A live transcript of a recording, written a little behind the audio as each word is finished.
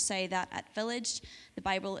say that at Village, the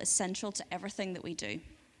Bible is central to everything that we do.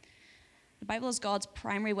 The Bible is God's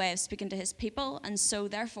primary way of speaking to his people, and so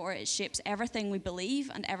therefore it shapes everything we believe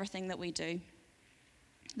and everything that we do.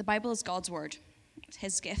 The Bible is God's word. It's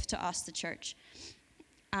his gift to us, the church.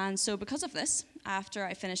 And so because of this, after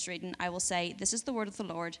I finish reading, I will say, "This is the word of the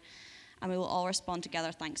Lord," and we will all respond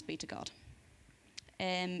together, "Thanks be to God."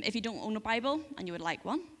 If you don't own a Bible and you would like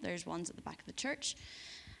one, there's ones at the back of the church.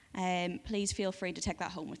 Please feel free to take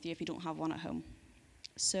that home with you if you don't have one at home.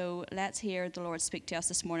 So let's hear the Lord speak to us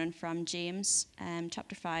this morning from James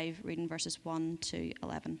chapter 5, reading verses 1 to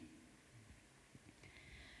 11.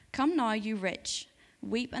 "Come now, you rich,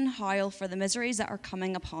 weep and howl for the miseries that are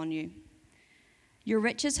coming upon you. Your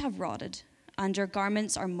riches have rotted, and your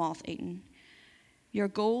garments are moth-eaten. Your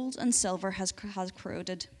gold and silver has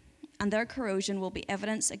corroded, and their corrosion will be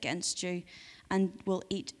evidence against you and will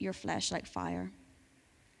eat your flesh like fire.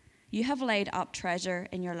 You have laid up treasure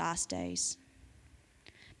in your last days.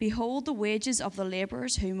 Behold, the wages of the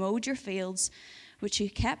laborers who mowed your fields, which you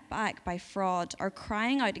kept back by fraud, are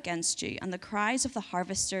crying out against you, and the cries of the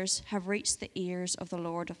harvesters have reached the ears of the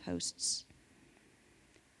Lord of hosts.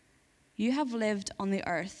 You have lived on the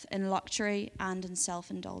earth in luxury and in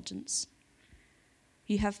self-indulgence.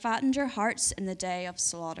 You have fattened your hearts in the day of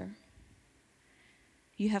slaughter.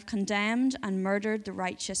 You have condemned and murdered the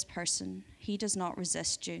righteous person. He does not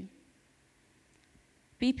resist you.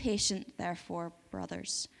 Be patient, therefore,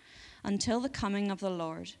 brothers, until the coming of the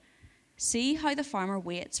Lord. See how the farmer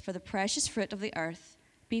waits for the precious fruit of the earth,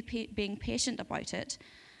 being patient about it,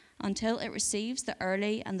 until it receives the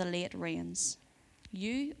early and the late rains.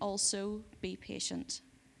 You also be patient.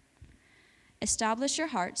 Establish your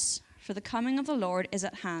hearts, for the coming of the Lord is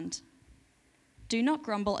at hand. Do not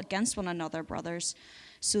grumble against one another, brothers,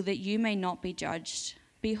 so that you may not be judged.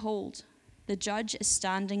 Behold, the judge is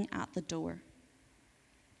standing at the door.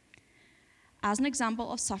 As an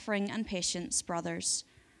example of suffering and patience, brothers,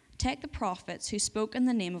 take the prophets who spoke in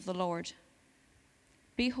the name of the Lord.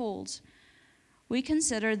 Behold, we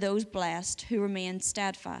consider those blessed who remain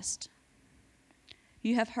steadfast.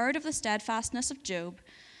 You have heard of the steadfastness of Job,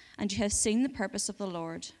 and you have seen the purpose of the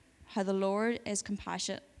Lord, how the Lord is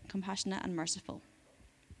compassionate and merciful.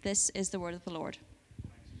 This is the word of the Lord.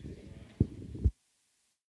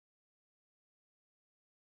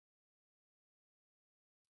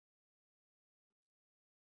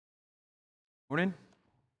 Morning.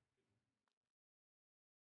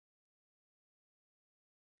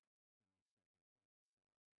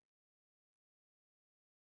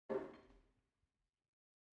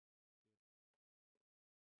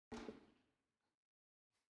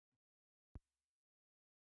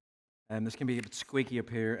 This can be a bit squeaky up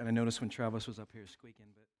here, and I noticed when Travis was up here squeaking,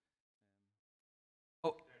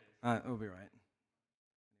 but we'll be right.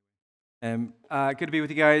 Good to be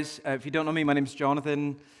with you guys. If you don't know me, my name's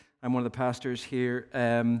Jonathan. I'm one of the pastors here.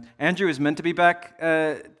 Andrew is meant to be back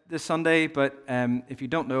this Sunday, but if you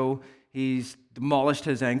don't know, he's demolished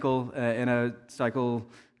his ankle in a cycle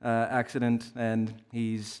accident, and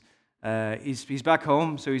he's back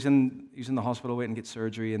home. So he's in the hospital waiting to get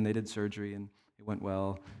surgery, and they did surgery, and it went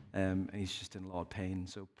well. And he's just in a lot of pain.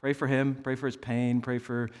 So pray for him, pray for his pain, pray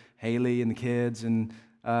for Haley and the kids, and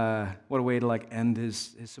what a way to end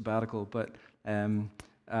his sabbatical. But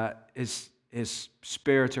his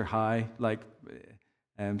spirits are high.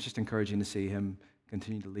 It's just encouraging to see him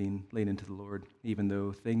continue to lean into the Lord, even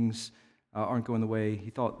though things aren't going the way he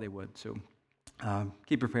thought they would. So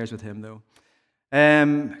keep your prayers with him, though.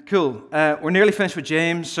 Cool. We're nearly finished with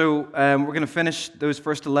James, so we're going to finish those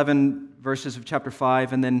first 11 verses of chapter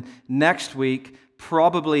 5, and then next week,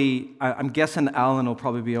 probably, I'm guessing Alan will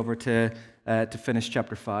probably be over to finish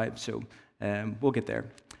chapter 5, so we'll get there.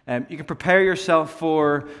 You can prepare yourself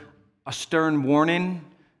for a stern warning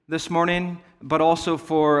this morning, but also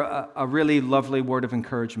for a really lovely word of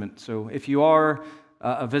encouragement. So if you are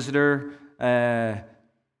a visitor, I'm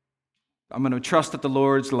going to trust that the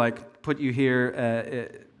Lord's put you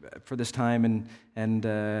here for this time, and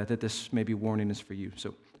that this maybe warning is for you.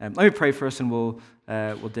 So let me pray for us, and we'll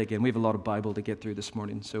dig in. We have a lot of Bible to get through this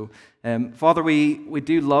morning. So Father, we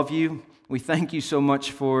do love you. We thank you so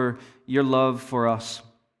much for your love for us,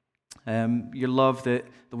 your love that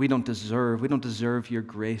we don't deserve. We don't deserve your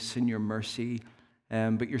grace and your mercy,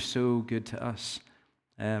 but you're so good to us.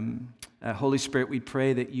 Holy Spirit, we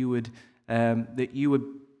pray that you would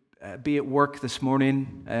be at work this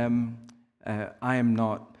morning. I am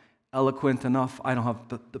not eloquent enough. I don't have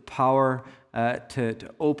the power to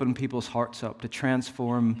open people's hearts up, to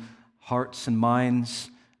transform hearts and minds,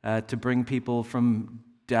 to bring people from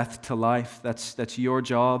death to life. That's your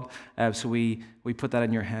job. So we put that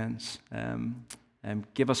in your hands.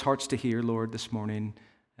 Give us hearts to hear, Lord, this morning.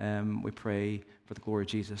 We pray for the glory of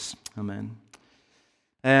Jesus. Amen.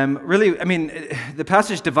 The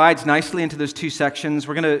passage divides nicely into those two sections.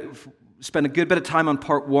 We're going to spend a good bit of time on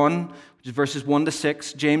part 1, which is verses 1 to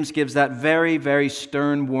 6. James gives that very, very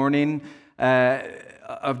stern warning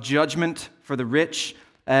of judgment for the rich.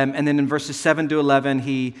 And then in verses 7 to 11,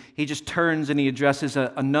 he just turns and he addresses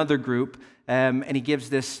another group, and he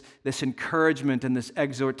gives this encouragement and this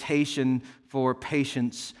exhortation for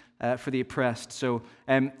patience for the oppressed. So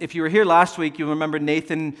if you were here last week, you'll remember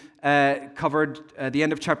Nathan covered the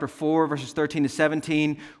end of chapter 4, verses 13 to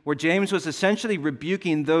 17, where James was essentially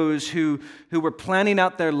rebuking those who were planning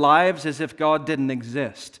out their lives as if God didn't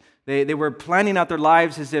exist. They were planning out their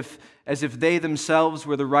lives as if they themselves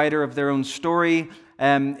were the writer of their own story.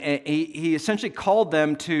 He essentially called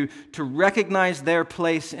them to recognize their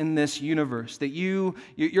place in this universe, that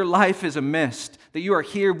your life is a mist, that you are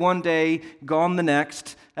here one day, gone the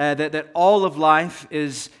next, that all of life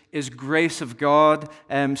is grace of God.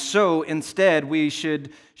 So instead, we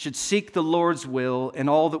should seek the Lord's will in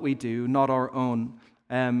all that we do, not our own.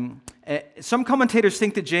 Some commentators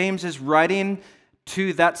think that James is writing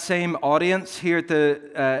to that same audience here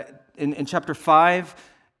at in chapter 5.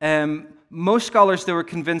 Most scholars, they were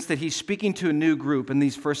convinced that he's speaking to a new group in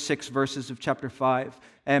these first 6 verses of chapter 5.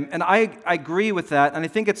 And I agree with that, and I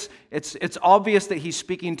think it's obvious that he's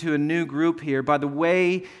speaking to a new group here by the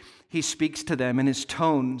way he speaks to them and his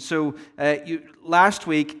tone. So last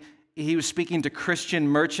week, he was speaking to Christian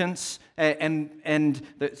merchants,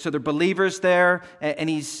 so they're believers there, and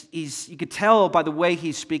you could tell by the way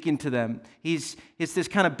he's speaking to them. It's this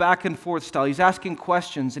kind of back and forth style. He's asking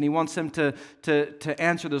questions, and he wants them to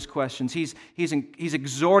answer those questions. He's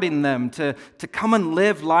exhorting them to come and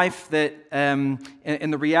live life that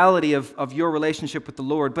in the reality of your relationship with the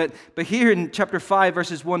Lord. But here in chapter 5,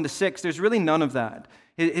 verses 1 to 6, there's really none of that.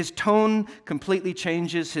 His tone completely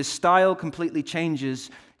changes. His style completely changes.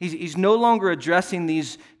 He's no longer addressing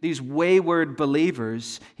these wayward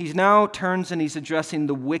believers. He now turns and he's addressing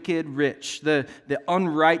the wicked rich, the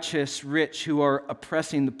unrighteous rich who are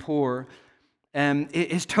oppressing the poor.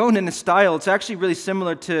 His tone and his style, it's actually really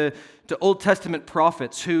similar to Old Testament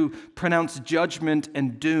prophets who pronounce judgment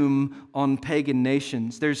and doom on pagan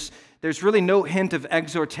nations. There's really no hint of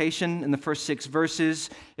exhortation in the first 6 verses.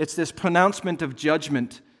 It's this pronouncement of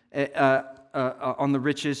judgment on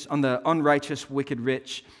the unrighteous, wicked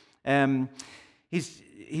rich.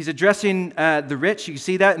 He's addressing the rich. You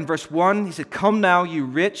see that in verse 1. He said, "Come now, you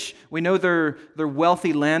rich." We know they're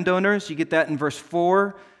wealthy landowners. You get that in verse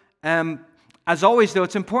 4. As always, though,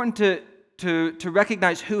 it's important to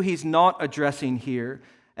recognize who he's not addressing here.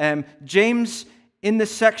 James, in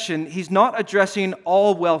this section, he's not addressing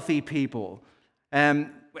all wealthy people.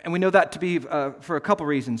 And we know that to be for a couple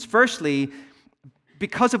reasons. Firstly,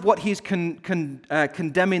 because of what he's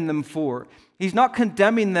condemning them for. He's not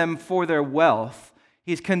condemning them for their wealth.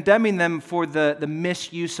 He's condemning them for the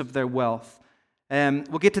misuse of their wealth.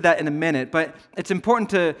 We'll get to that in a minute, but it's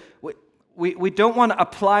important we don't want to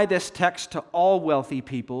apply this text to all wealthy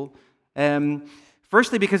people.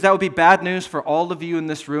 Firstly, because that would be bad news for all of you in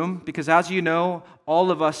this room, because as you know, all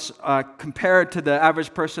of us, compared to the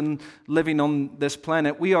average person living on this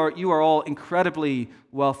planet, you are all incredibly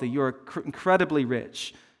wealthy. You are incredibly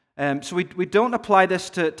rich. So we don't apply this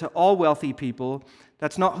to all wealthy people.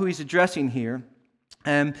 That's not who he's addressing here.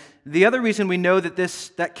 The other reason we know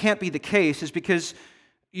that can't be the case is because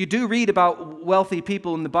you do read about wealthy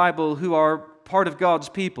people in the Bible who are part of God's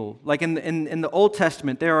people. Like in the Old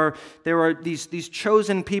Testament, there are these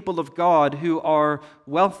chosen people of God who are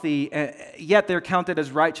wealthy, yet they're counted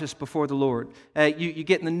as righteous before the Lord. You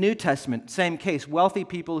get in the New Testament, same case, wealthy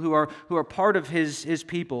people who are part of His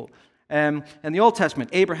people. In the Old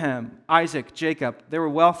Testament, Abraham, Isaac, Jacob, they were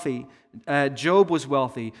wealthy. Job was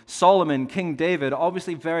wealthy. Solomon, King David,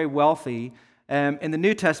 obviously very wealthy. In the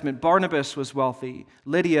New Testament, Barnabas was wealthy.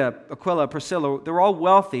 Lydia, Aquila, Priscilla, they were all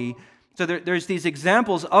wealthy. So there's these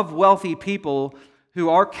examples of wealthy people who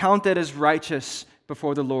are counted as righteous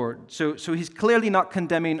before the Lord. So he's clearly not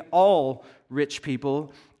condemning all rich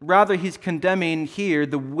people. Rather, he's condemning here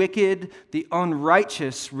the wicked, the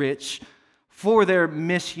unrighteous rich for their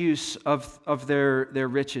misuse of their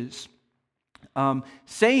riches.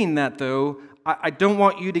 Saying that, though, I don't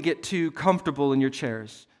want you to get too comfortable in your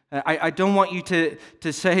chairs. I don't want you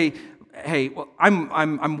to say, hey, well,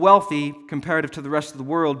 I'm wealthy comparative to the rest of the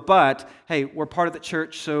world, but hey, we're part of the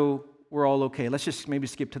church, so we're all okay. Let's just maybe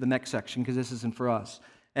skip to the next section because this isn't for us.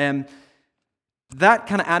 That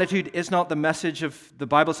kind of attitude is not the message of the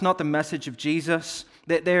Bible. It's not the message of Jesus.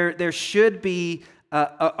 There should be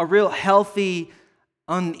a real healthy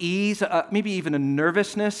unease, maybe even a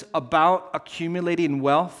nervousness about accumulating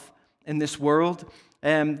wealth in this world.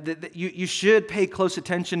 You should pay close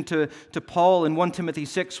attention to Paul in 1 Timothy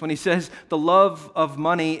 6 when he says the love of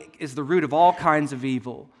money is the root of all kinds of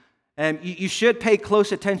evil. You should pay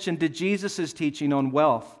close attention to Jesus' teaching on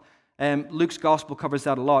wealth. Luke's gospel covers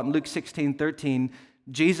that a lot. In Luke 16:13,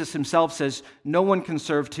 Jesus himself says, no one can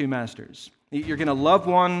serve two masters. You're going to love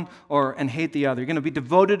one and hate the other. You're going to be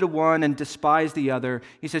devoted to one and despise the other.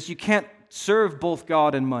 He says you can't serve both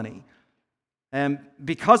God and money.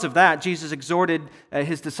 Because of that, Jesus exhorted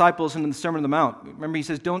his disciples in the Sermon on the Mount. Remember, he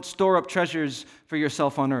says, don't store up treasures for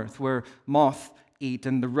yourself on earth, where moth eat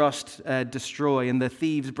and the rust destroy and the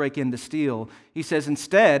thieves break in to steal. He says,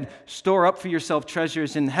 instead, store up for yourself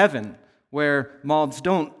treasures in heaven, where moths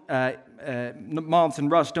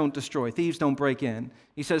and rust don't destroy, thieves don't break in.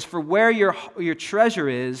 He says, for where your treasure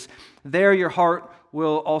is, there your heart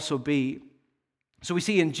will also be. So we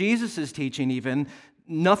see in Jesus' teaching even,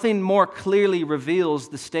 nothing more clearly reveals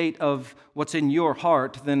the state of what's in your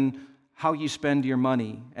heart than how you spend your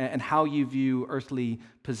money and how you view earthly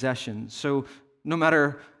possessions. So no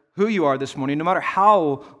matter who you are this morning, no matter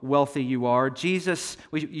how wealthy you are,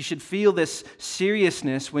 you should feel this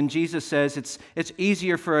seriousness when Jesus says it's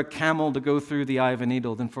easier for a camel to go through the eye of a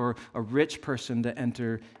needle than for a rich person to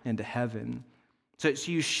enter into heaven. So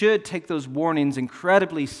you should take those warnings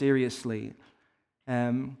incredibly seriously.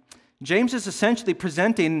 James is essentially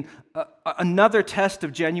presenting another test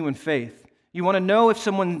of genuine faith. You want to know if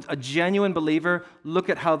someone's a genuine believer, look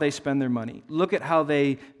at how they spend their money. Look at how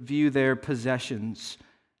they view their possessions.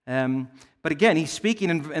 But again, he's speaking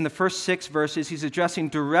in the first 6 verses, he's addressing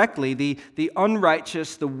directly the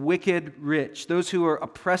unrighteous, the wicked rich, those who are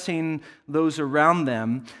oppressing those around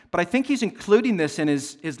them. But I think he's including this in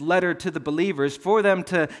his letter to the believers for them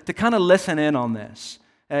to kind of listen in on this.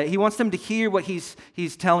 He wants them to hear what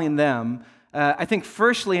he's telling them. I think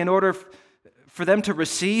firstly, in order for them to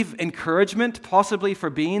receive encouragement, possibly for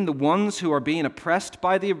being the ones who are being oppressed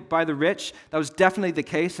by the rich. That was definitely the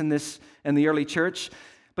case in the early church.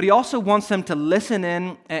 But he also wants them to listen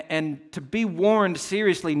in and to be warned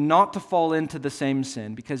seriously not to fall into the same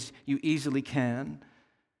sin, because you easily can.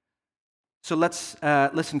 So let's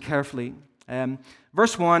listen carefully.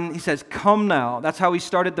 Verse 1, he says, "Come now." That's how he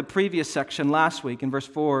started the previous section last week in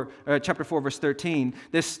chapter 4, verse 13.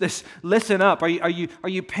 This listen up. Are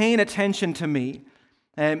you paying attention to me?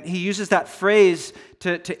 He uses that phrase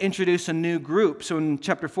to introduce a new group. So in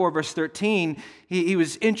chapter 4, verse 13, he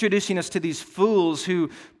was introducing us to these fools who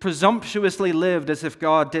presumptuously lived as if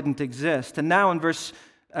God didn't exist. And now in verse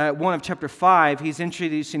 1 of chapter 5, he's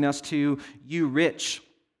introducing us to you rich.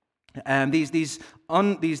 These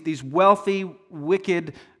wealthy,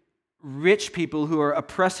 wicked, rich people who are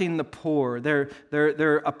oppressing the poor.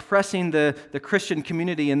 They're oppressing the Christian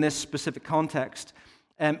community in this specific context.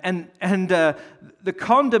 And the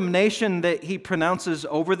condemnation that he pronounces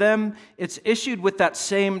over them, it's issued with that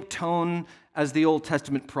same tone as the Old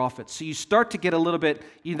Testament prophets. So you start to get a little bit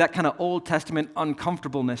that kind of Old Testament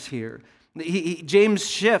uncomfortableness here. James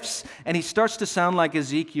shifts, and he starts to sound like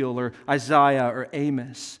Ezekiel or Isaiah or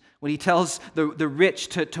Amos, when he tells the rich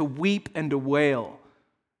to weep and to wail.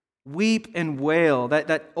 Weep and wail.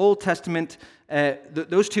 That Old Testament,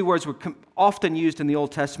 those two words were often used in the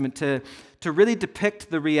Old Testament to really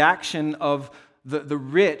depict the reaction of the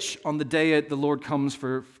rich on the day the Lord comes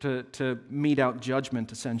to mete out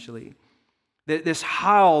judgment, essentially. This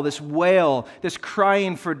howl, this wail, this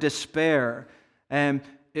crying for despair,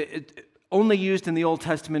 only used in the Old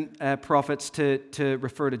Testament prophets to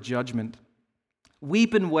refer to judgment.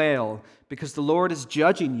 Weep and wail, because the Lord is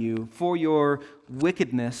judging you for your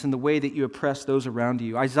wickedness and the way that you oppress those around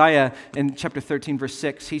you. Isaiah, in chapter 13, verse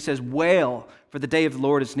 6, he says, "Wail, for the day of the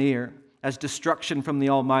Lord is near. As destruction from the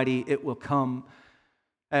Almighty, it will come."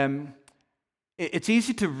 It's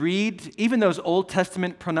easy to read even those Old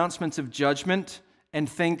Testament pronouncements of judgment and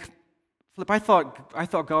think, "Flip, I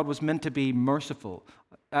thought God was meant to be merciful.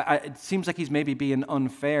 It seems like he's maybe being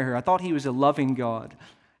unfair here. I thought he was a loving God."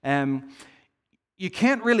 You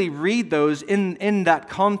can't really read those in that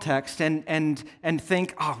context and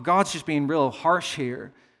think, "Oh, God's just being real harsh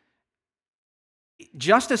here."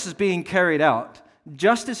 Justice is being carried out.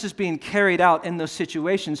 Justice is being carried out in those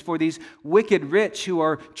situations for these wicked rich who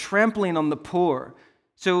are trampling on the poor.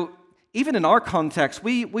 So even in our context,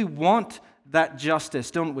 we want that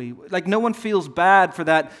justice, don't we? Like, no one feels bad for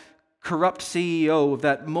that corrupt CEO of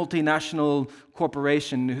that multinational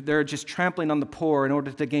corporation. They're just trampling on the poor in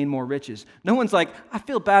order to gain more riches. No one's like, "I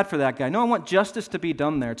feel bad for that guy." No, I want justice to be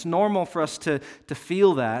done there. It's normal for us to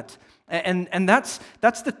feel that. And that's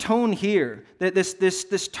the tone here.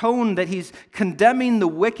 This tone that he's condemning the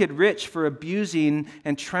wicked rich for abusing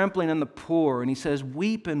and trampling on the poor. And he says,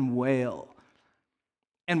 weep and wail.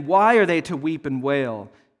 And why are they to weep and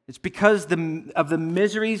wail? It's because of the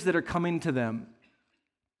miseries that are coming to them.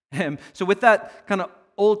 So with that kind of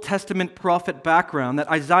Old Testament prophet background,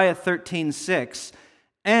 that Isaiah 13:6,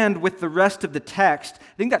 and with the rest of the text,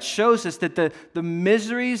 I think that shows us that the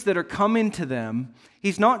miseries that are coming to them,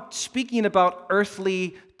 he's not speaking about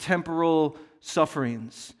earthly, temporal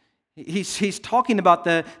sufferings. He's talking about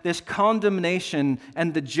this condemnation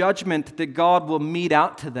and the judgment that God will mete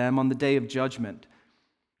out to them on the day of judgment.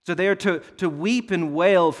 So they are to weep and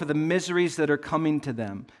wail for the miseries that are coming to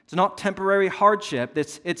them. It's not temporary hardship.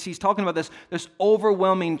 He's talking about this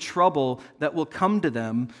overwhelming trouble that will come to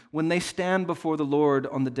them when they stand before the Lord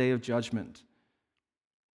on the day of judgment.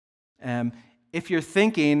 If you're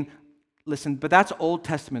thinking, listen, but that's Old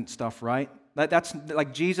Testament stuff, right? That's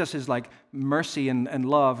like Jesus is like mercy and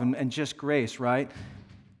love and just grace, right?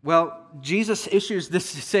 Well, Jesus issues this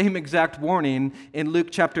same exact warning in Luke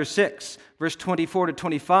chapter 6, verse 24 to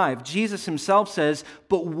 25. Jesus himself says,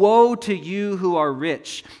 "But woe to you who are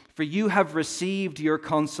rich, for you have received your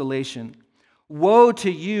consolation. Woe to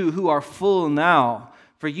you who are full now,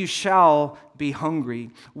 for you shall be hungry.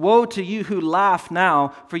 Woe to you who laugh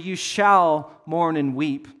now, for you shall mourn and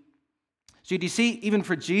weep." So do you see, even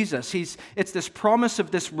for Jesus, it's this promise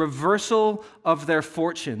of this reversal of their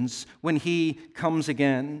fortunes when he comes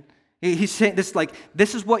again. He's saying this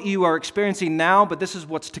is what you are experiencing now, but this is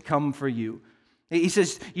what's to come for you. He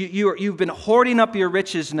says, you've been hoarding up your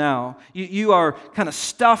riches now. You are kind of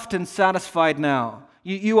stuffed and satisfied now.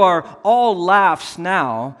 You are all laughs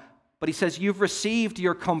now, but he says, you've received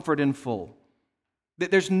your comfort in full.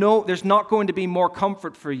 There's not going to be more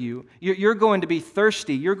comfort for you. You're going to be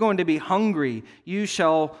thirsty. You're going to be hungry. You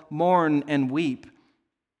shall mourn and weep.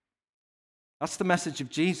 That's the message of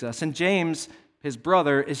Jesus. And James, his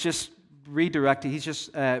brother, is just redirecting. He's just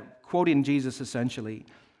quoting Jesus essentially.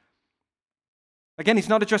 Again, he's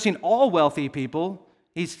not addressing all wealthy people.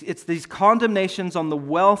 It's these condemnations on the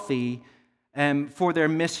wealthy for their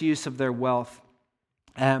misuse of their wealth.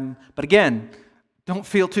 But again, don't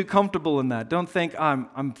feel too comfortable in that. Don't think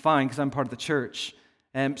I'm fine because I'm part of the church.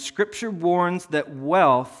 Scripture warns that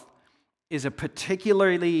wealth is a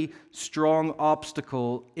particularly strong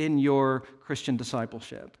obstacle in your Christian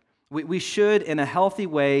discipleship. We should, in a healthy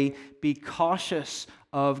way, be cautious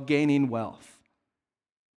of gaining wealth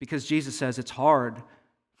because Jesus says it's hard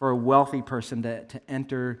for a wealthy person to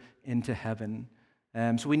enter into heaven.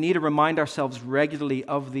 So we need to remind ourselves regularly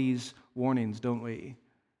of these warnings, don't we?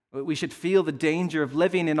 We should feel the danger of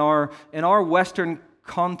living in our Western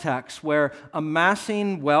context where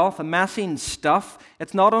amassing wealth, amassing stuff,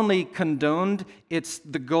 it's not only condoned, it's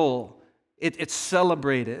the goal. It's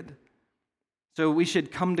celebrated. So we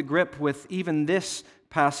should come to grip with even this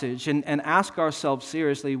passage and ask ourselves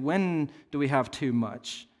seriously, when do we have too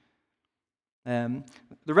much? The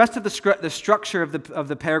rest of the structure of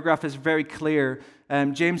the paragraph is very clear.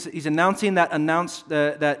 James, he's announcing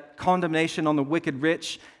that condemnation on the wicked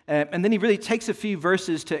rich, and then he really takes a few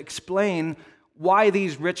verses to explain why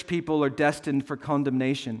these rich people are destined for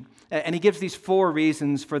condemnation. And he gives these 4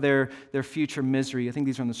 reasons for their future misery. I think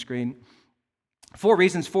these are on the screen. 4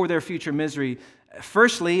 reasons for their future misery.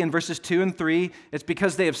 Firstly, in verses 2 and 3, it's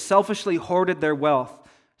because they have selfishly hoarded their wealth.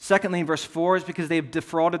 Secondly, in verse 4, is because they've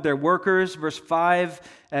defrauded their workers. Verse 5,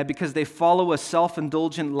 because they follow a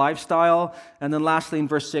self-indulgent lifestyle. And then lastly, in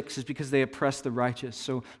verse 6, is because they oppress the righteous.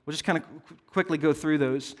 So we'll just kind of quickly go through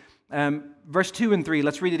those. Verse 2 and 3,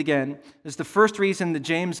 let's read it again. This is the first reason that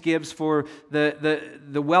James gives for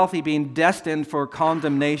the wealthy being destined for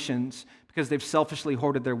condemnations, because they've selfishly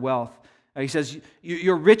hoarded their wealth. He says,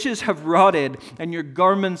 your riches have rotted, and your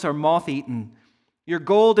garments are moth-eaten. Your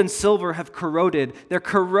gold and silver have corroded. Their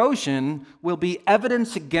corrosion will be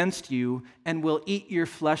evidence against you and will eat your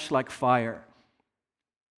flesh like fire.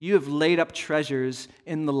 You have laid up treasures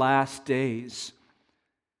in the last days.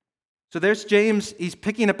 So there's James. He's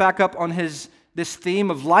picking it back up on this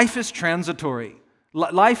theme of life is transitory.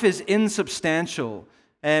 Life is insubstantial.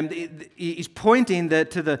 And he's pointing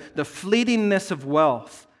to the fleetingness of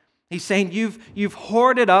wealth. He's saying you've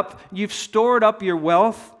hoarded up, you've stored up your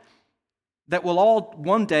wealth that will all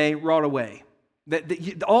one day rot away.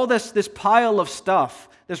 All this pile of stuff,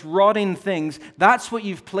 this rotting things, that's what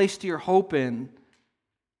you've placed your hope in.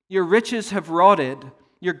 Your riches have rotted.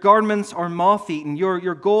 Your garments are moth-eaten.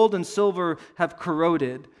 Your gold and silver have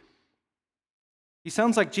corroded. He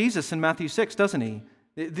sounds like Jesus in Matthew 6, doesn't he?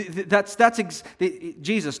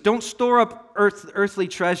 Jesus, don't store up earthly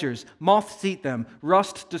treasures. Moths eat them,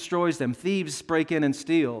 rust destroys them, thieves break in and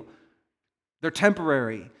steal. They're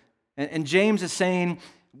temporary. And James is saying,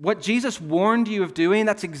 what Jesus warned you of doing,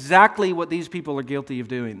 that's exactly what these people are guilty of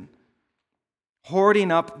doing.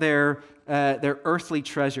 Hoarding up their earthly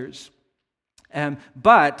treasures.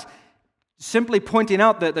 But simply pointing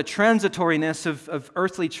out the transitoriness of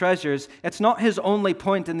earthly treasures, it's not his only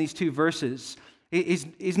point in these two verses.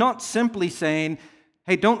 He's not simply saying,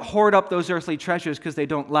 hey, don't hoard up those earthly treasures because they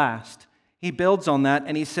don't last. He builds on that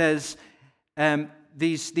and he says,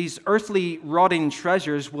 these earthly rotting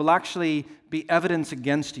treasures will actually be evidence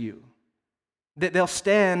against you. That they'll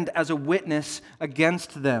stand as a witness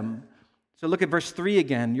against them. So look at verse 3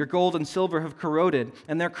 again. Your gold and silver have corroded,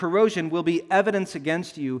 and their corrosion will be evidence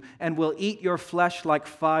against you and will eat your flesh like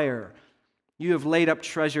fire. You have laid up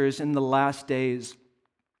treasures in the last days.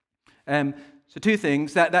 So two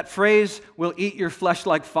things. That phrase, will eat your flesh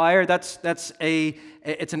like fire,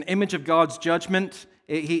 it's an image of God's judgment.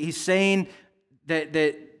 He's saying that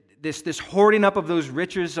this hoarding up of those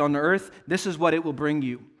riches on earth, this is what it will bring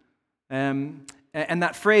you. And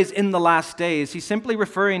that phrase, in the last days, he's simply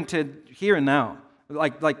referring to here and now,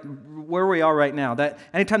 like where we are right now. That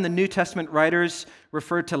anytime the New Testament writers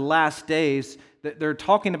refer to last days, they're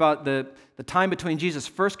talking about the time between Jesus'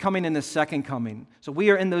 first coming and his second coming. So we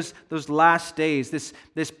are in those last days,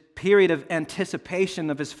 this period of anticipation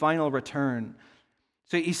of his final return.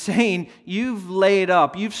 So he's saying,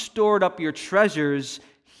 you've stored up your treasures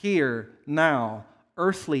here, now,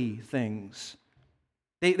 earthly things.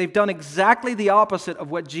 They've done exactly the opposite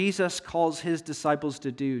of what Jesus calls his disciples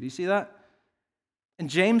to do. Do you see that? And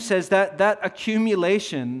James says that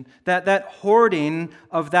accumulation, that hoarding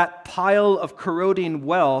of that pile of corroding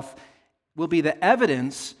wealth will be the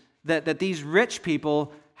evidence that these rich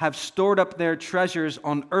people have stored up their treasures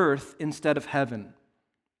on earth instead of heaven.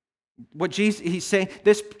 He's saying,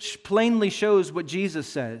 this plainly shows what Jesus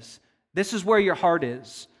says. This is where your heart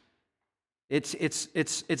is.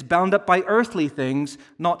 It's bound up by earthly things,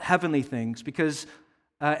 not heavenly things, because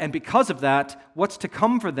of that, what's to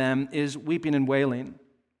come for them is weeping and wailing.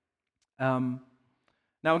 Now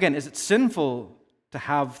again, is it sinful to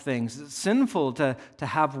have things? Is it sinful to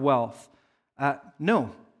have wealth?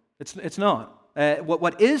 No, it's not.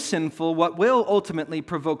 What is sinful, what will ultimately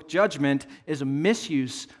provoke judgment, is a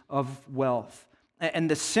misuse of wealth.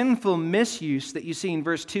 And the sinful misuse that you see in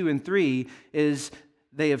verse 2 and 3 is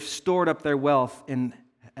they have stored up their wealth in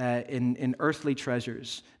earthly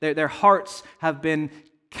treasures. Their hearts have been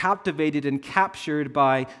captivated and captured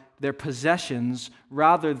by their possessions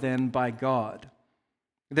rather than by God.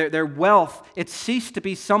 Their wealth, it ceased to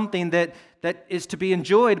be something that is to be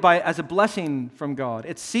enjoyed as a blessing from God.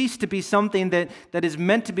 It ceased to be something that is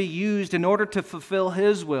meant to be used in order to fulfill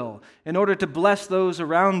his will, in order to bless those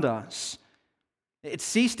around us. It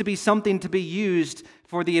ceased to be something to be used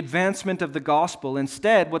for the advancement of the gospel.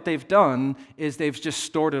 Instead, what they've done is they've just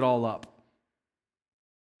stored it all up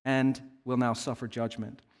and will now suffer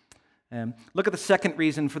judgment. Look at the second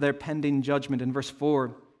reason for their pending judgment in verse 4.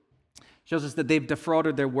 It shows us that they've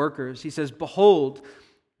defrauded their workers. He says, behold,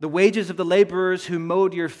 the wages of the laborers who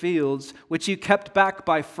mowed your fields, which you kept back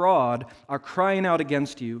by fraud, are crying out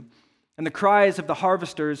against you. And the cries of the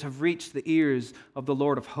harvesters have reached the ears of the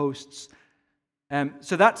Lord of hosts.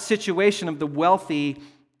 So that situation of the wealthy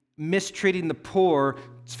mistreating the poor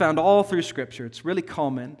is found all through Scripture. It's really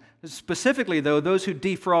common. Specifically, though, those who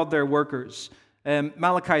defraud their workers.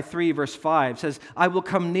 Malachi 3, verse 5 says, I will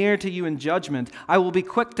come near to you in judgment. I will be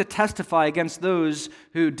quick to testify against those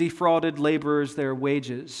who defrauded laborers their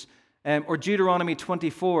wages. Or Deuteronomy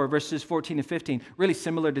 24, verses 14 and 15, really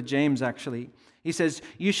similar to James, actually. He says,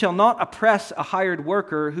 you shall not oppress a hired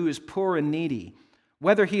worker who is poor and needy,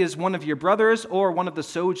 whether he is one of your brothers or one of the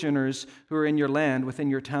sojourners who are in your land within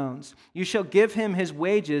your towns. You shall give him his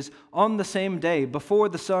wages on the same day before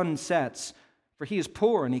the sun sets, for he is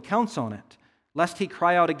poor and he counts on it, lest he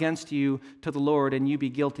cry out against you to the Lord and you be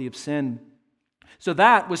guilty of sin. So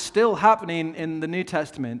that was still happening in the New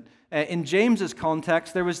Testament. In James's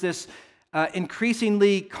context, there was this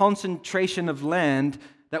increasingly concentration of land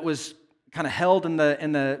that was kind of held in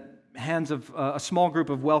the hands of a small group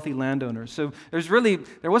of wealthy landowners. So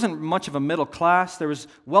there wasn't much of a middle class. There was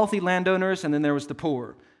wealthy landowners, and then there was the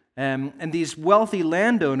poor. And these wealthy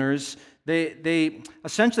landowners, they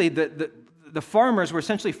essentially the farmers were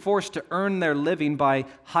essentially forced to earn their living by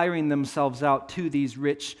hiring themselves out to these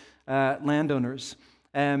rich landowners.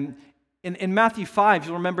 In Matthew 5,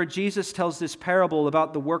 you'll remember Jesus tells this parable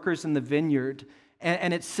about the workers in the vineyard.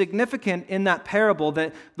 And it's significant in that parable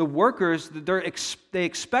that the workers, they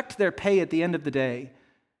expect their pay at the end of the day.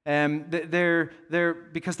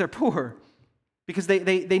 Because they're poor. Because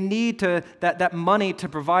they need that money to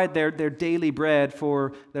provide their daily bread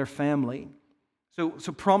for their family.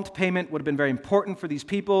 So prompt payment would have been very important for these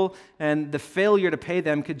people, and the failure to pay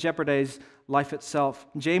them could jeopardize life itself.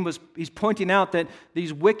 He's pointing out that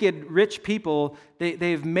these wicked rich people,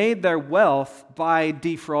 they've made their wealth by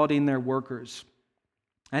defrauding their workers.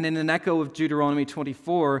 And in an echo of Deuteronomy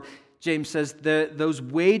 24, James says those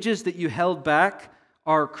wages that you held back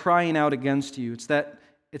are crying out against you.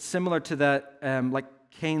 It's similar to that, like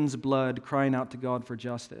Cain's blood crying out to God for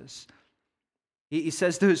justice. He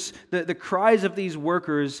says the cries of these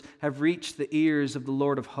workers have reached the ears of the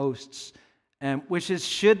Lord of hosts, which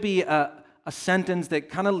should be a sentence that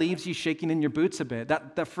kind of leaves you shaking in your boots a bit.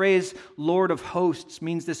 That phrase, Lord of hosts,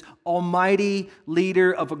 means this almighty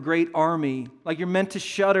leader of a great army. Like you're meant to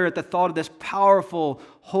shudder at the thought of this powerful,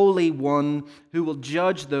 holy one who will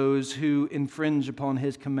judge those who infringe upon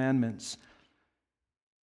his commandments.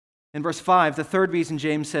 In verse 5, the third reason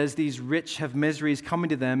James says these rich have miseries coming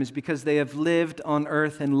to them is because they have lived on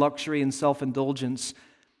earth in luxury and self-indulgence.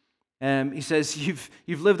 He says,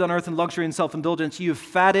 you've lived on earth in luxury and self-indulgence. You've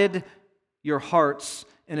fatted your hearts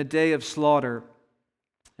in a day of slaughter.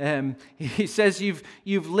 He says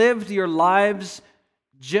you've lived your lives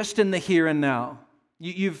just in the here and now.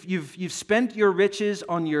 You've spent your riches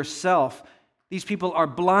on yourself. These people are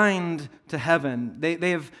blind to heaven.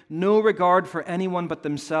 They have no regard for anyone but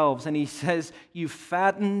themselves. And he says, you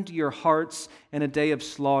fattened your hearts in a day of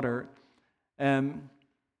slaughter. In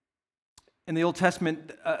the Old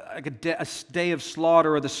Testament, a day of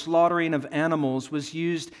slaughter, or the slaughtering of animals, was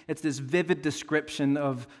used. It's this vivid description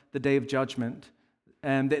of the Day of Judgment.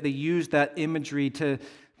 And they used that imagery to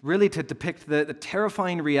depict the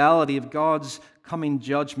terrifying reality of God's coming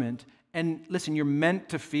judgment. And listen, you're meant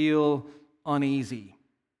to feel uneasy.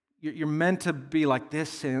 You're meant to be like,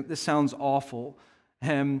 this sounds awful.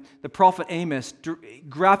 The prophet Amos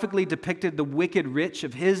graphically depicted the wicked rich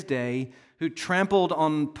of his day who trampled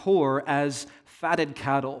on poor as fatted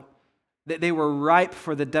cattle. They were ripe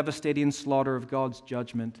for the devastating slaughter of God's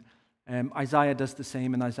judgment. Isaiah does the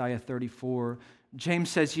same in Isaiah 34. James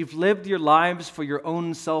says, you've lived your lives for your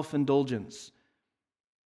own self-indulgence.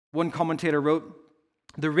 One commentator wrote,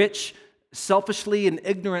 the rich selfishly and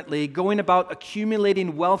ignorantly going about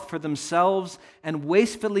accumulating wealth for themselves and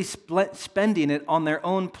wastefully spending it on their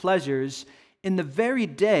own pleasures in the very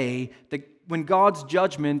day when God's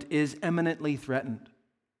judgment is imminently threatened.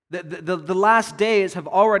 The last days have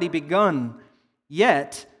already begun,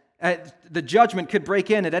 yet the judgment could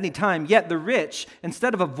break in at any time. Yet the rich,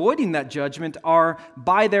 instead of avoiding that judgment, are,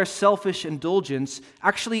 by their selfish indulgence,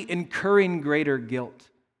 actually incurring greater guilt.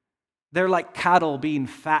 They're like cattle being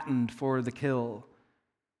fattened for the kill.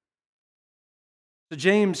 So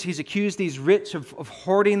James, he's accused these rich of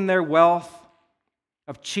hoarding their wealth,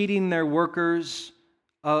 of cheating their workers,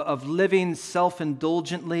 of living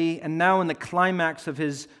self-indulgently, and now in the climax of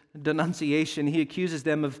his denunciation, he accuses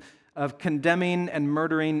them of condemning and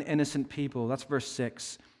murdering innocent people. That's verse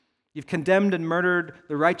 6. You've condemned and murdered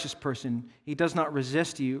the righteous person. He does not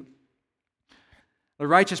resist you. The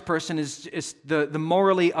righteous person is the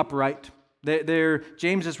morally upright.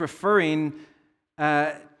 James is referring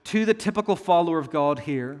to the typical follower of God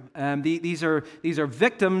here. These are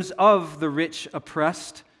victims of the rich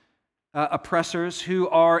oppressors who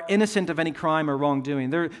are innocent of any crime or wrongdoing.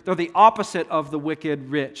 They're the opposite of the wicked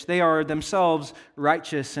rich. They are themselves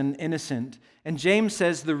righteous and innocent. And James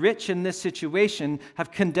says the rich in this situation have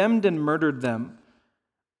condemned and murdered them.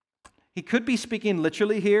 He could be speaking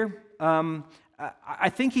literally here. I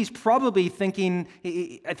think he's probably thinking,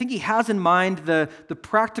 I think he has in mind the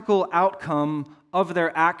practical outcome of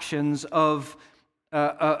their actions of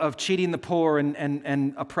cheating the poor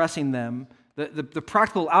and oppressing them. The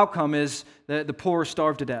practical outcome is the poor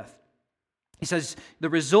starve to death. He says, the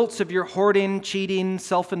results of your hoarding, cheating,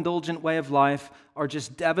 self-indulgent way of life are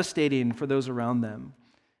just devastating for those around them.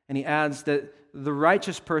 And he adds that the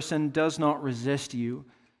righteous person does not resist you.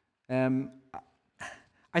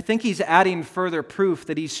 I think he's adding further proof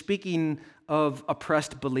that he's speaking of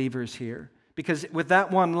oppressed believers here. Because with that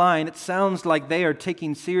one line, it sounds like they are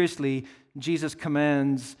taking seriously Jesus'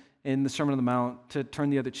 commands in the Sermon on the Mount to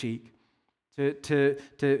turn the other cheek. To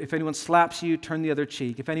if anyone slaps you, turn the other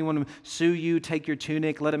cheek. If anyone sue you, take your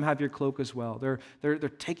tunic, let him have your cloak as well. They're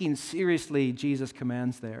taking seriously Jesus'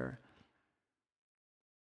 commands there.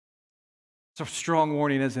 It's a strong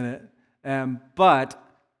warning, isn't it? But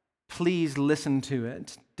please listen to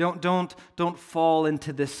it. Don't fall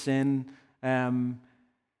into this sin.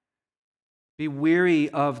 Be weary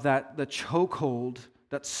of the chokehold,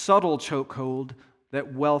 that subtle chokehold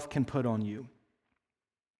that wealth can put on you.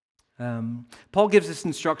 Paul gives this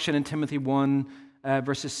instruction in Timothy 1, 1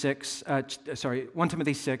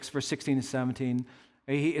 Timothy 6, verse 16 and 17.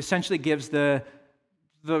 He essentially gives the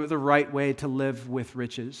right way to live with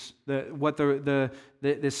riches.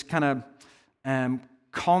 This kind of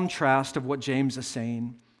contrast of what James is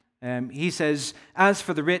saying. He says, "As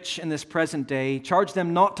for the rich in this present day, charge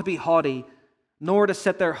them not to be haughty, nor to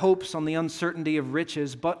set their hopes on the uncertainty of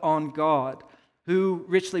riches, but on God, who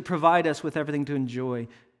richly provide us with everything to enjoy.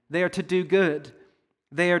 They are to do good.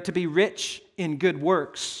 They are to be rich in good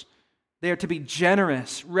works. They are to be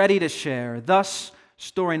generous, ready to share, thus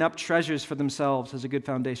storing up treasures for themselves as a good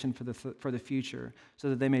foundation for the future, so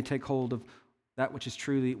that they may take hold of that which is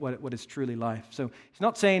truly what is truly life." So he's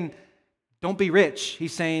not saying don't be rich.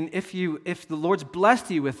 He's saying if the Lord's blessed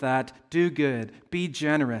you with that, do good, be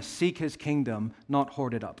generous, seek His kingdom, not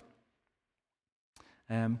hoard it up.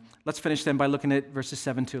 Let's finish then by looking at verses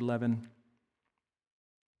 7 to 11. I'm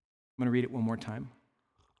going to read it one more time.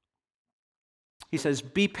 He says,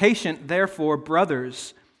 "Be patient, therefore,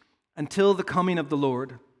 brothers, until the coming of the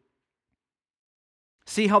Lord.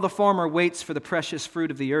 See how the farmer waits for the precious fruit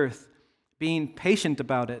of the earth, being patient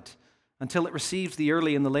about it until it receives the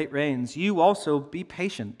early and the late rains. You also be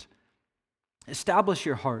patient. Establish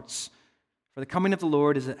your hearts, for the coming of the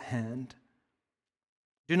Lord is at hand.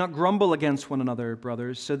 Do not grumble against one another,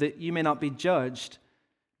 brothers, so that you may not be judged.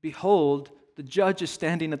 Behold, the judge is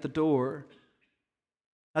standing at the door.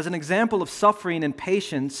 As an example of suffering and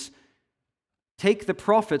patience, take the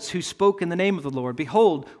prophets who spoke in the name of the Lord.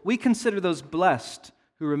 Behold, we consider those blessed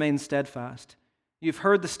who remain steadfast. You've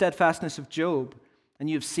heard the steadfastness of Job, and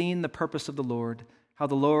you've seen the purpose of the Lord, how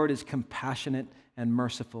the Lord is compassionate and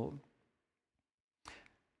merciful."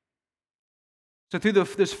 So through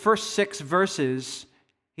those first 6 verses,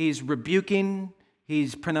 he's rebuking,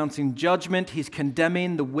 he's pronouncing judgment, he's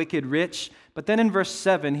condemning the wicked rich. But then in verse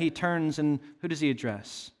 7, he turns and who does he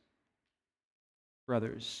address?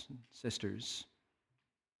 Brothers, sisters.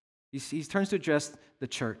 He turns to address the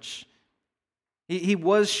church. He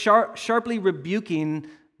was sharply rebuking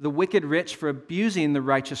the wicked rich for abusing the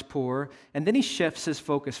righteous poor, and then he shifts his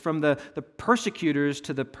focus from the persecutors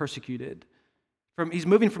to the persecuted. He's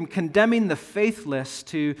moving from condemning the faithless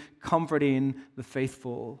to comforting the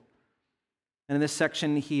faithful. And in this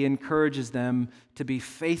section, he encourages them to be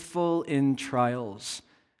faithful in trials.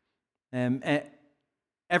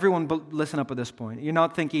 Everyone, listen up at this point. You're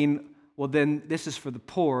not thinking, well, then this is for the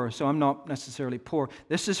poor, so I'm not necessarily poor.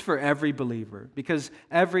 This is for every believer, because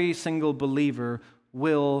every single believer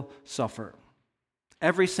will suffer.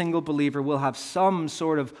 Every single believer will have some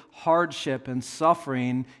sort of hardship and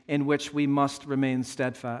suffering in which we must remain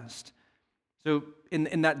steadfast. So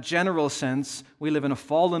in that general sense, we live in a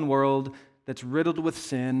fallen world that's riddled with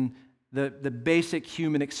sin. The basic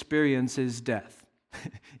human experience is death,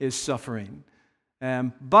 is suffering.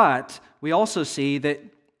 But we also see that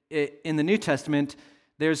in the New Testament,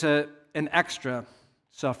 there's an extra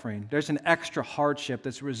suffering. There's an extra hardship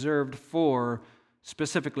that's reserved for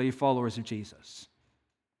specifically followers of Jesus.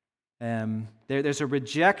 There's a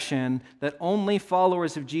rejection that only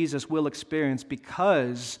followers of Jesus will experience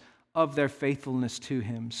because of their faithfulness to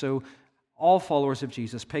Him. So all followers of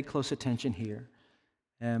Jesus, pay close attention here.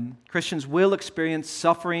 Christians will experience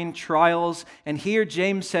suffering, trials, and here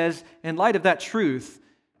James says, in light of that truth,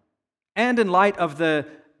 and in light of the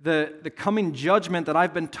coming judgment that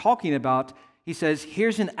I've been talking about, he says,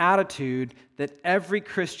 here's an attitude that every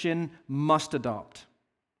Christian must adopt.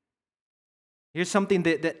 Here's something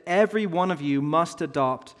that every one of you must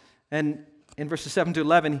adopt. And in verses 7 to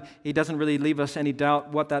 11, he doesn't really leave us any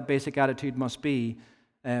doubt what that basic attitude must be.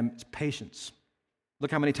 It's patience.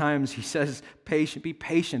 Look how many times he says, patient. Be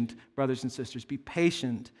patient, brothers and sisters. Be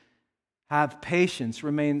patient. Have patience.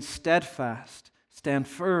 Remain steadfast. Stand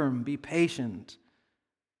firm. Be patient.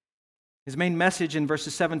 His main message in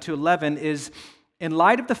verses 7 to 11 is, in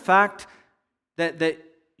light of the fact that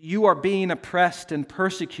you are being oppressed and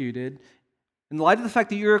persecuted, in light of the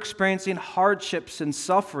fact that you're experiencing hardships and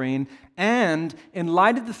suffering, and in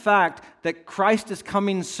light of the fact that Christ is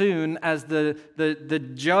coming soon as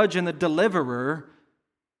the judge and the deliverer,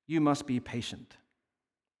 you must be patient.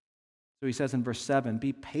 So he says in verse 7,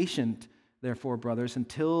 "Be patient, therefore, brothers,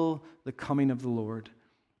 until the coming of the Lord."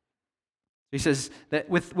 He says that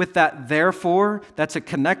with that therefore, that's a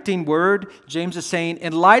connecting word. James is saying,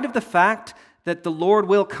 in light of the fact that the Lord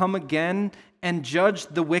will come again and judge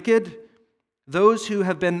the wicked, those who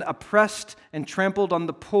have been oppressed and trampled on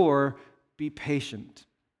the poor, be patient.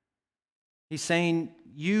 He's saying,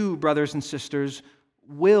 you, brothers and sisters,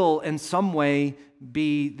 will in some way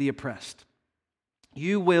be the oppressed.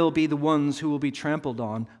 You will be the ones who will be trampled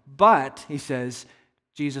on. But, he says,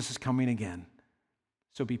 Jesus is coming again.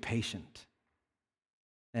 So be patient.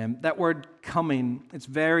 That word coming, it's a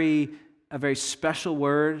very special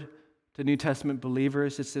word to New Testament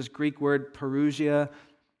believers. It's this Greek word parousia.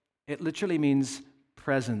 It literally means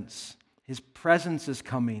presence. His presence is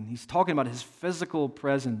coming. He's talking about his physical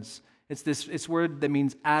presence. It's word that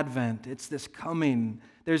means advent. It's this coming.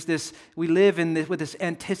 We live with this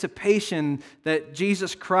anticipation that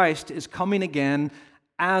Jesus Christ is coming again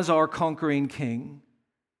as our conquering king.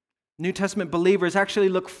 New Testament believers actually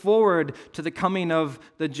look forward to the coming of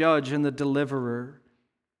the judge and the deliverer.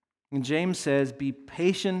 And James says, be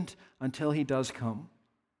patient until he does come.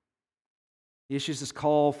 He issues this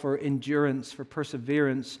call for endurance, for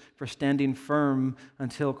perseverance, for standing firm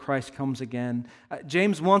until Christ comes again.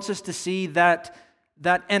 James wants us to see that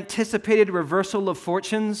anticipated reversal of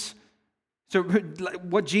fortunes. So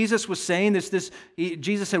what Jesus was saying is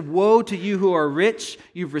Jesus said, woe to you who are rich,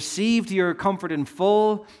 you've received your comfort in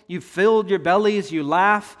full, you've filled your bellies, you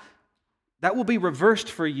laugh. That will be reversed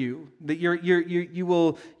for you. That you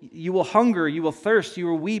will hunger, you will thirst, you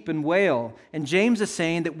will weep and wail. And James is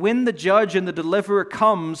saying that when the judge and the deliverer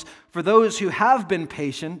comes, for those who have been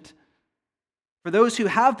patient, for those who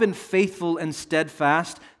have been faithful and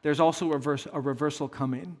steadfast, there's also a reversal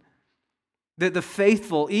coming. The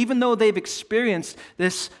faithful, even though they've experienced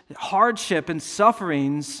this hardship and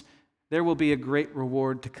sufferings, there will be a great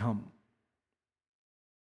reward to come.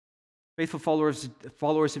 Faithful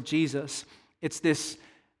followers of Jesus, it's this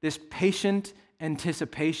patient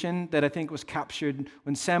anticipation that I think was captured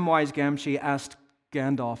when Samwise Gamgee asked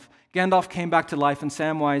Gandalf. Gandalf came back to life and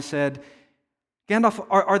Samwise said,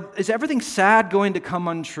 Gandalf, is everything sad going to come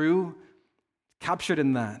untrue? Captured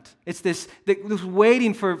in that. It's this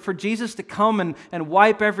waiting for Jesus to come and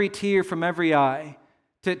wipe every tear from every eye,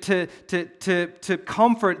 to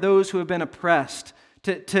comfort those who have been oppressed,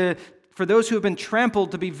 for those who have been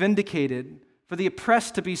trampled to be vindicated, for the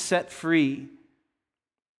oppressed to be set free.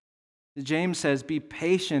 James says, be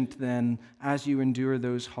patient then as you endure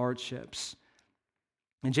those hardships.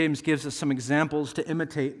 And James gives us some examples to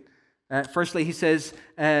imitate. Firstly, he says,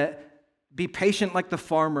 be patient like the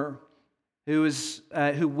farmer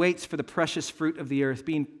who waits for the precious fruit of the earth,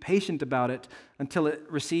 being patient about it until it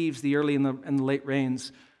receives the early and the late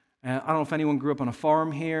rains. I don't know if anyone grew up on a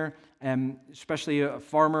farm here, especially a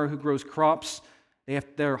farmer who grows crops.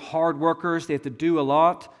 They're hard workers, they have to do a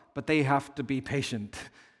lot, but they have to be patient.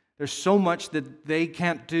 There's so much that they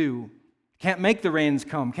can't do. Can't make the rains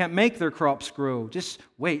come, can't make their crops grow. Just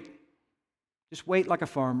wait. Just wait like a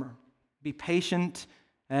farmer. Be patient.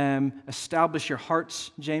 Establish your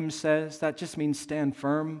hearts, James says. That just means stand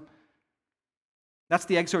firm. That's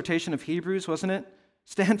the exhortation of Hebrews, wasn't it?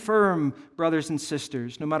 Stand firm, brothers and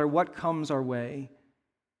sisters, no matter what comes our way.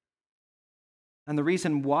 And the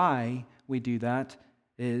reason why we do that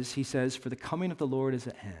is, he says, for the coming of the Lord is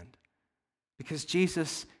at hand. Because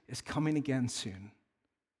Jesus is coming again soon.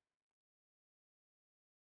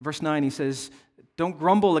 Verse 9, he says, don't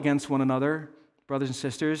grumble against one another, brothers and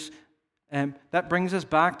sisters. That brings us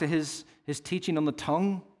back to his teaching on the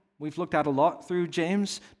tongue. We've looked at a lot through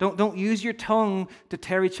James. Don't use your tongue to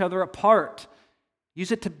tear each other apart.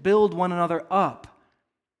 Use it to build one another up.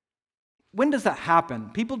 When does that happen?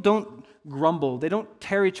 People don't grumble. They don't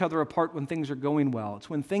tear each other apart when things are going well. It's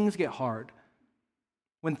when things get hard.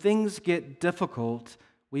 When things get difficult,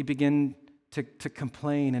 we begin to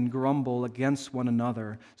complain and grumble against one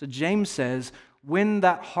another. So James says, when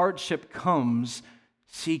that hardship comes,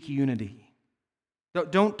 seek unity.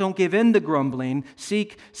 Don't give in to grumbling.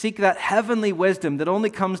 Seek that heavenly wisdom that only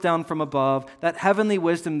comes down from above, that heavenly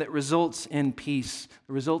wisdom that results in peace,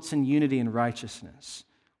 that results in unity and righteousness.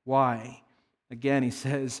 Why? Again, he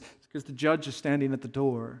says, it's because the judge is standing at the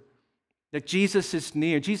door. That Jesus is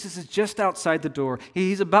near. Jesus is just outside the door.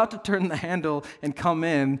 He's about to turn the handle and come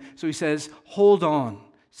in. So he says, hold on.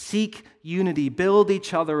 Seek unity. Build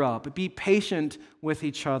each other up. Be patient with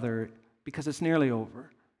each other because it's nearly over.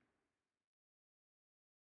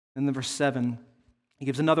 In the verse 7, he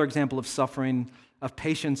gives another example of suffering, of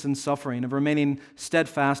patience and suffering, of remaining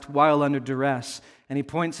steadfast while under duress. And he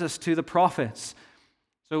points us to the prophets.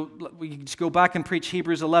 So we just go back and preach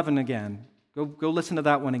Hebrews 11 again. Go listen to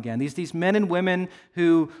that one again. These men and women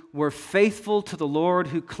who were faithful to the Lord,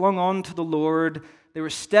 who clung on to the Lord, they were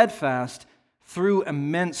steadfast through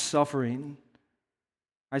immense suffering.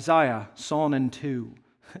 Isaiah, sawn in two.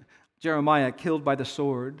 Jeremiah, killed by the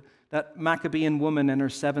sword. That Maccabean woman and her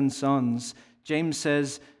 7 sons. James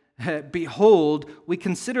says, behold, we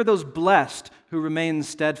consider those blessed who remain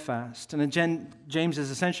steadfast. And James is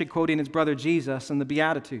essentially quoting his brother Jesus in the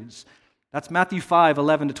Beatitudes. That's Matthew 5,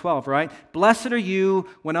 11 to 12, right? Blessed are you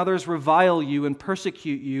when others revile you and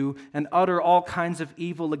persecute you and utter all kinds of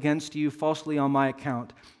evil against you falsely on my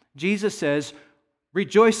account. Jesus says,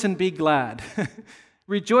 rejoice and be glad.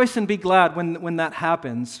 Rejoice and be glad when that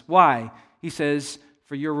happens. Why? He says,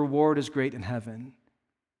 for your reward is great in heaven.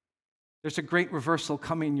 There's a great reversal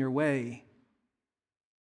coming your way.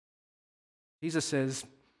 Jesus says,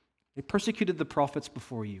 they persecuted the prophets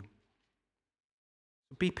before you.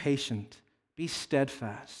 Be patient. Be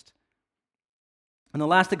steadfast. And the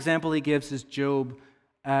last example he gives is Job,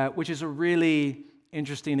 which is a really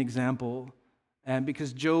interesting example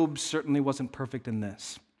because Job certainly wasn't perfect in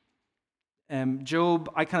this.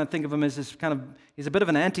 Job, I kind of think of him as he's a bit of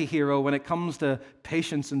an anti-hero when it comes to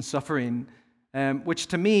patience and suffering, which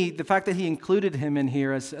to me, the fact that he included him in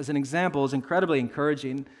here as an example is incredibly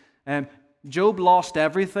encouraging. Job lost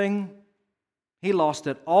everything. He lost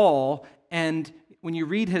it all, and when you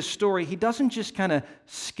read his story, he doesn't just kind of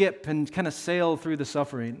skip and kind of sail through the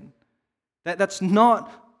suffering. That's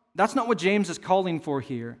not what James is calling for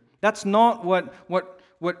here. That's not what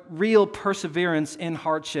real perseverance in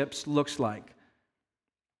hardships looks like.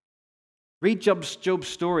 Read Job's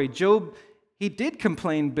story. Job, he did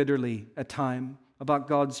complain bitterly at times about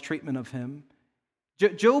God's treatment of him.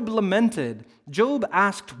 Job lamented. Job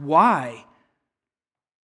asked why.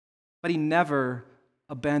 But he never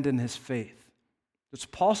abandoned his faith. It's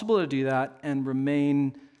possible to do that and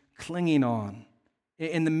remain clinging on.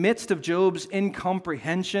 In the midst of Job's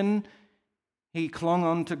incomprehension, he clung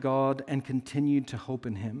on to God and continued to hope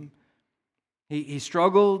in him. He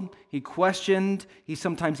struggled, he questioned, he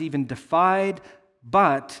sometimes even defied,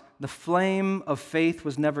 but the flame of faith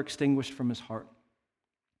was never extinguished from his heart.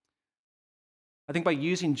 I think by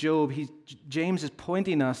using Job, James is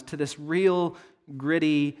pointing us to this real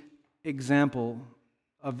gritty example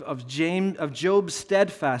of Job's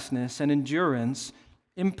steadfastness and endurance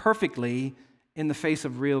imperfectly in the face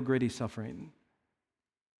of real gritty suffering.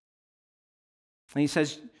 And he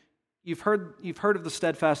says, you've heard of the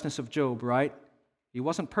steadfastness of Job, right? He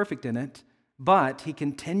wasn't perfect in it, but he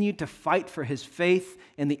continued to fight for his faith.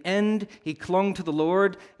 In the end, he clung to the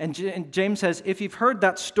Lord. And James says, if you've heard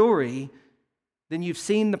that story, then you've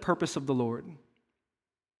seen the purpose of the Lord.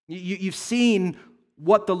 You've seen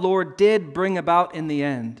what the Lord did bring about in the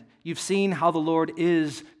end. You've seen how the Lord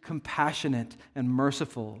is compassionate and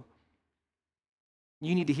merciful.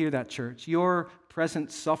 You need to hear that, church. Your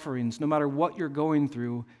present sufferings, no matter what you're going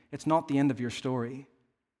through, it's not the end of your story.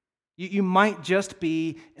 You might just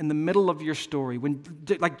be in the middle of your story,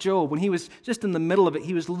 like Job, when he was just in the middle of it,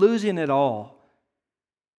 he was losing it all.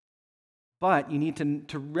 But you need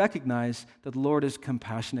to recognize that the Lord is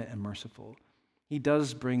compassionate and merciful. He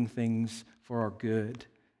does bring things for our good.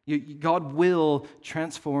 God will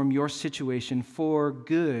transform your situation for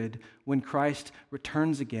good when Christ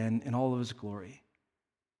returns again in all of his glory.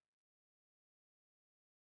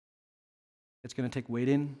 It's going to take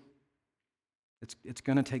waiting. It's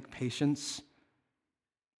going to take patience.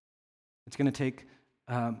 It's going to take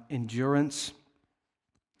endurance.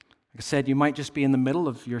 Like I said, you might just be in the middle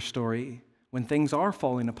of your story when things are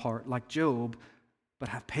falling apart, like Job, but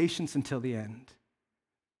have patience until the end.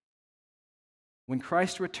 When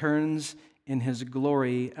Christ returns in his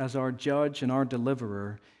glory as our judge and our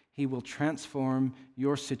deliverer, he will transform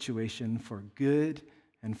your situation for good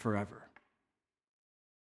and forever.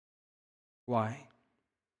 Why?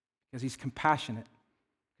 Because he's compassionate,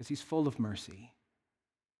 because he's full of mercy.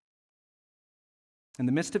 In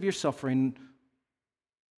the midst of your suffering,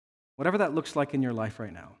 whatever that looks like in your life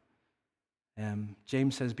right now,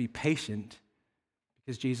 James says, be patient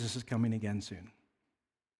because Jesus is coming again soon.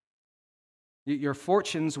 Your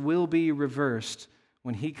fortunes will be reversed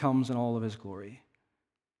when he comes in all of his glory.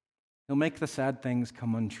 He'll make the sad things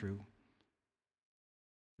come untrue.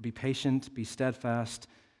 Be patient, be steadfast,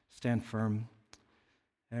 stand firm.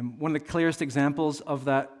 And one of the clearest examples of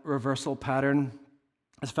that reversal pattern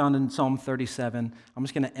is found in Psalm 37. I'm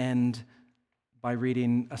just going to end by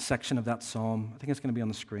reading a section of that psalm. I think it's going to be on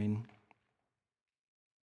the screen.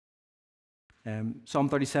 Psalm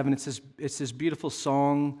 37, it's this beautiful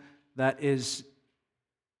song it's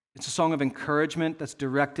a song of encouragement that's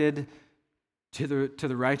directed to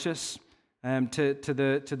the righteous, to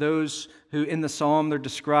those who in the psalm they're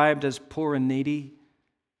described as poor and needy,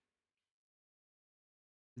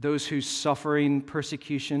 those who suffering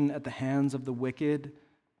persecution at the hands of the wicked.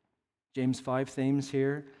 James 5 themes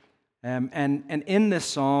here, and in this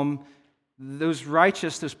psalm, those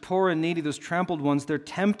righteous, those poor and needy, those trampled ones, they're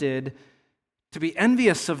tempted to be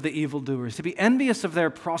envious of the evildoers, to be envious of their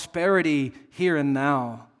prosperity here and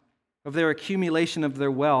now. of their accumulation of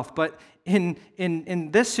their wealth. But in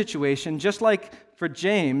this situation, just like for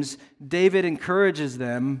James, David encourages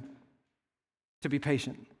them to be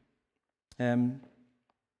patient. I'll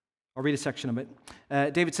read a section of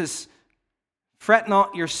it. David says, "Fret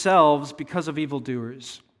not yourselves because of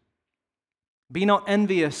evildoers. Be not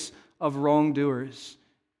envious of wrongdoers."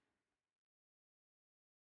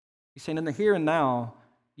 He's saying in the here and now,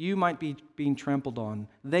 you might be being trampled on.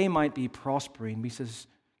 They might be prospering. He says,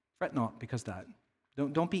 fret not because of that.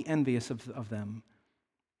 Don't be envious of them.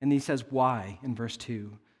 And he says, why, in verse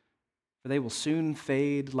 2? For they will soon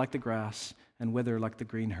fade like the grass and wither like the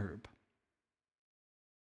green herb.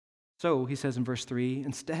 So, he says in verse 3,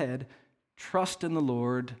 instead, trust in the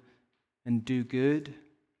Lord and do good.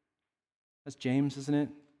 That's James, isn't it?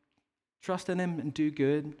 Trust in him and do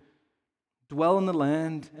good. Dwell in the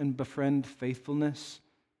land and befriend faithfulness.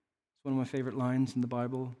 It's one of my favorite lines in the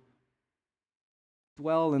Bible.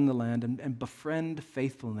 Dwell in the land and befriend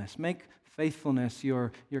faithfulness. Make faithfulness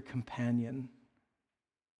your companion.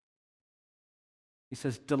 He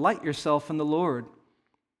says, delight yourself in the Lord,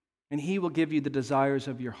 and he will give you the desires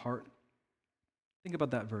of your heart. Think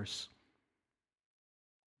about that verse.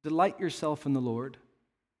 Delight yourself in the Lord.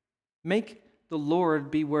 Make the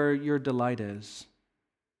Lord be where your delight is.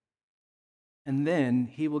 And then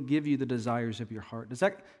he will give you the desires of your heart.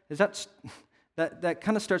 That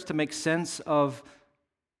kind of starts to make sense of,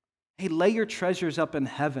 hey, lay your treasures up in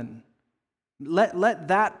heaven. Let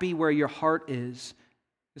that be where your heart is.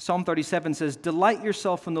 Psalm 37 says, delight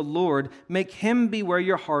yourself in the Lord, make him be where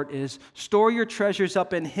your heart is, store your treasures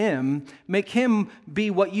up in him, make him be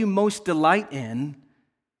what you most delight in.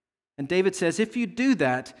 And David says, if you do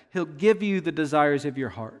that, he'll give you the desires of your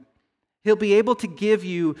heart. He'll be able to give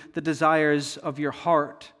you the desires of your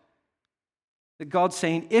heart. That God's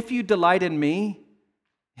saying, if you delight in me,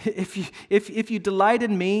 if you delight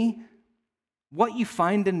in me, what you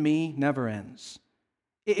find in me never ends.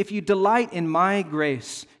 If you delight in my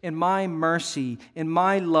grace, in my mercy, in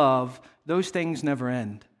my love, those things never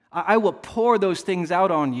end. I will pour those things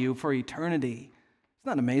out on you for eternity. Isn't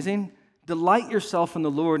that amazing? Delight yourself in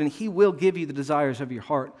the Lord, and he will give you the desires of your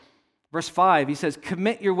heart. Verse 5, he says,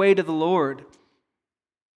 commit your way to the Lord.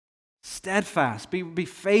 Steadfast, be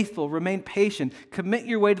faithful, remain patient. Commit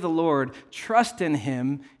your way to the Lord. Trust in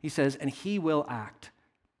him, he says, and he will act.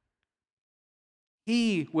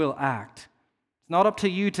 He will act. It's not up to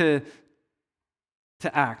you to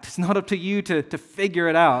act. It's not up to you to figure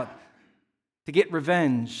it out, to get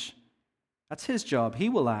revenge. That's his job. He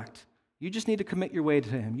will act. You just need to commit your way to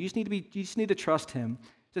him. You just need to trust him.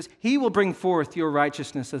 It says, he will bring forth your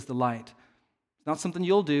righteousness as the light. It's not something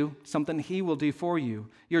you'll do, it's something he will do for you.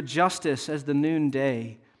 Your justice as the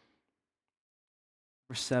noonday.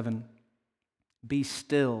 Verse 7, be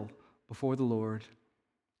still before the Lord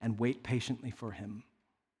and wait patiently for him.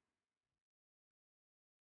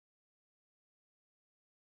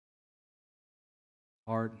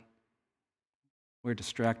 Hard. We're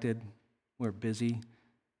distracted. We're busy.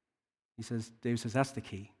 David says, that's the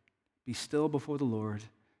key. Be still before the Lord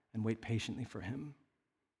and wait patiently for him.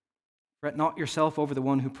 Fret not yourself over the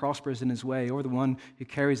one who prospers in his way, or the one who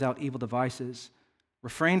carries out evil devices.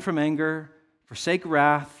 Refrain from anger, forsake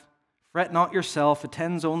wrath. Fret not yourself, it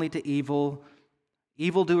tends only to evil.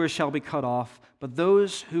 Evildoers shall be cut off, but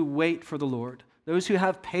those who wait for the Lord, those who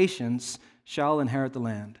have patience, shall inherit the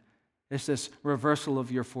land. It's this reversal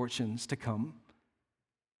of your fortunes to come.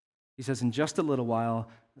 He says, in just a little while,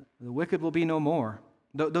 the wicked will be no more.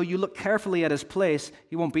 Though you look carefully at his place,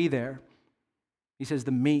 he won't be there. He says,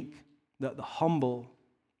 the meek, the humble,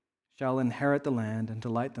 shall inherit the land and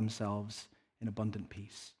delight themselves in abundant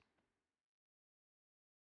peace.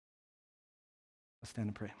 Let's stand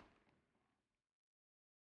and pray.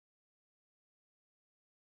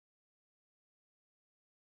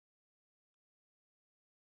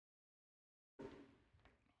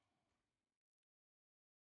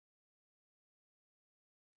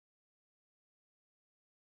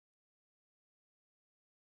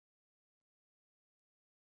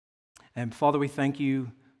 And Father, we thank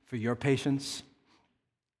you for your patience.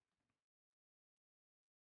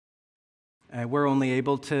 We're only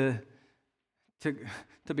able to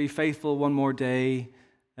be faithful one more day,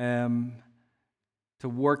 to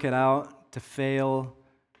work it out, to fail,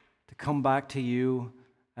 to come back to you,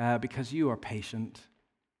 because you are patient.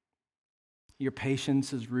 Your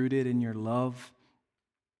patience is rooted in your love.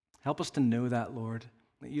 Help us to know that, Lord,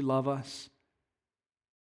 that you love us,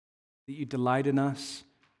 that you delight in us,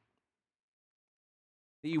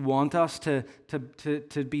 that you want us to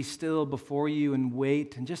be still before you and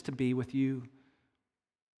wait and just to be with you.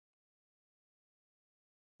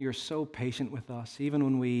 You're so patient with us, even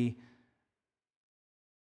when we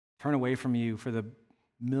turn away from you for the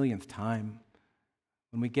millionth time.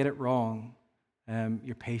 When we get it wrong,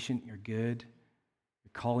 you're patient, you're good,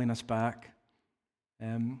 you're calling us back.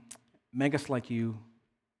 Make us like you,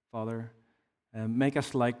 Father. Make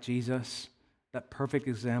us like Jesus, that perfect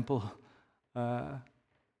example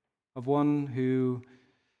of one who,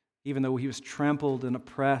 even though he was trampled and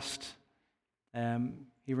oppressed,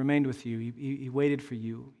 he remained with you. He waited for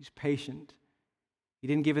you. He's patient. He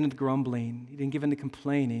didn't give in to grumbling. He didn't give in to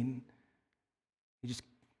complaining. He just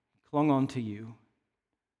clung on to you.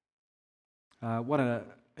 What an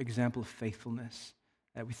example of faithfulness.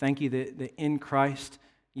 We thank you that in Christ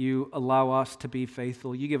you allow us to be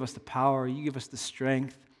faithful. You give us the power. You give us the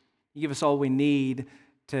strength. You give us all we need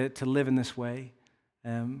to live in this way.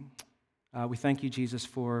 We thank you, Jesus,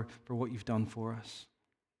 for what you've done for us.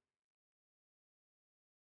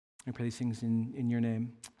 I pray these things in your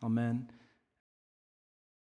name. Amen.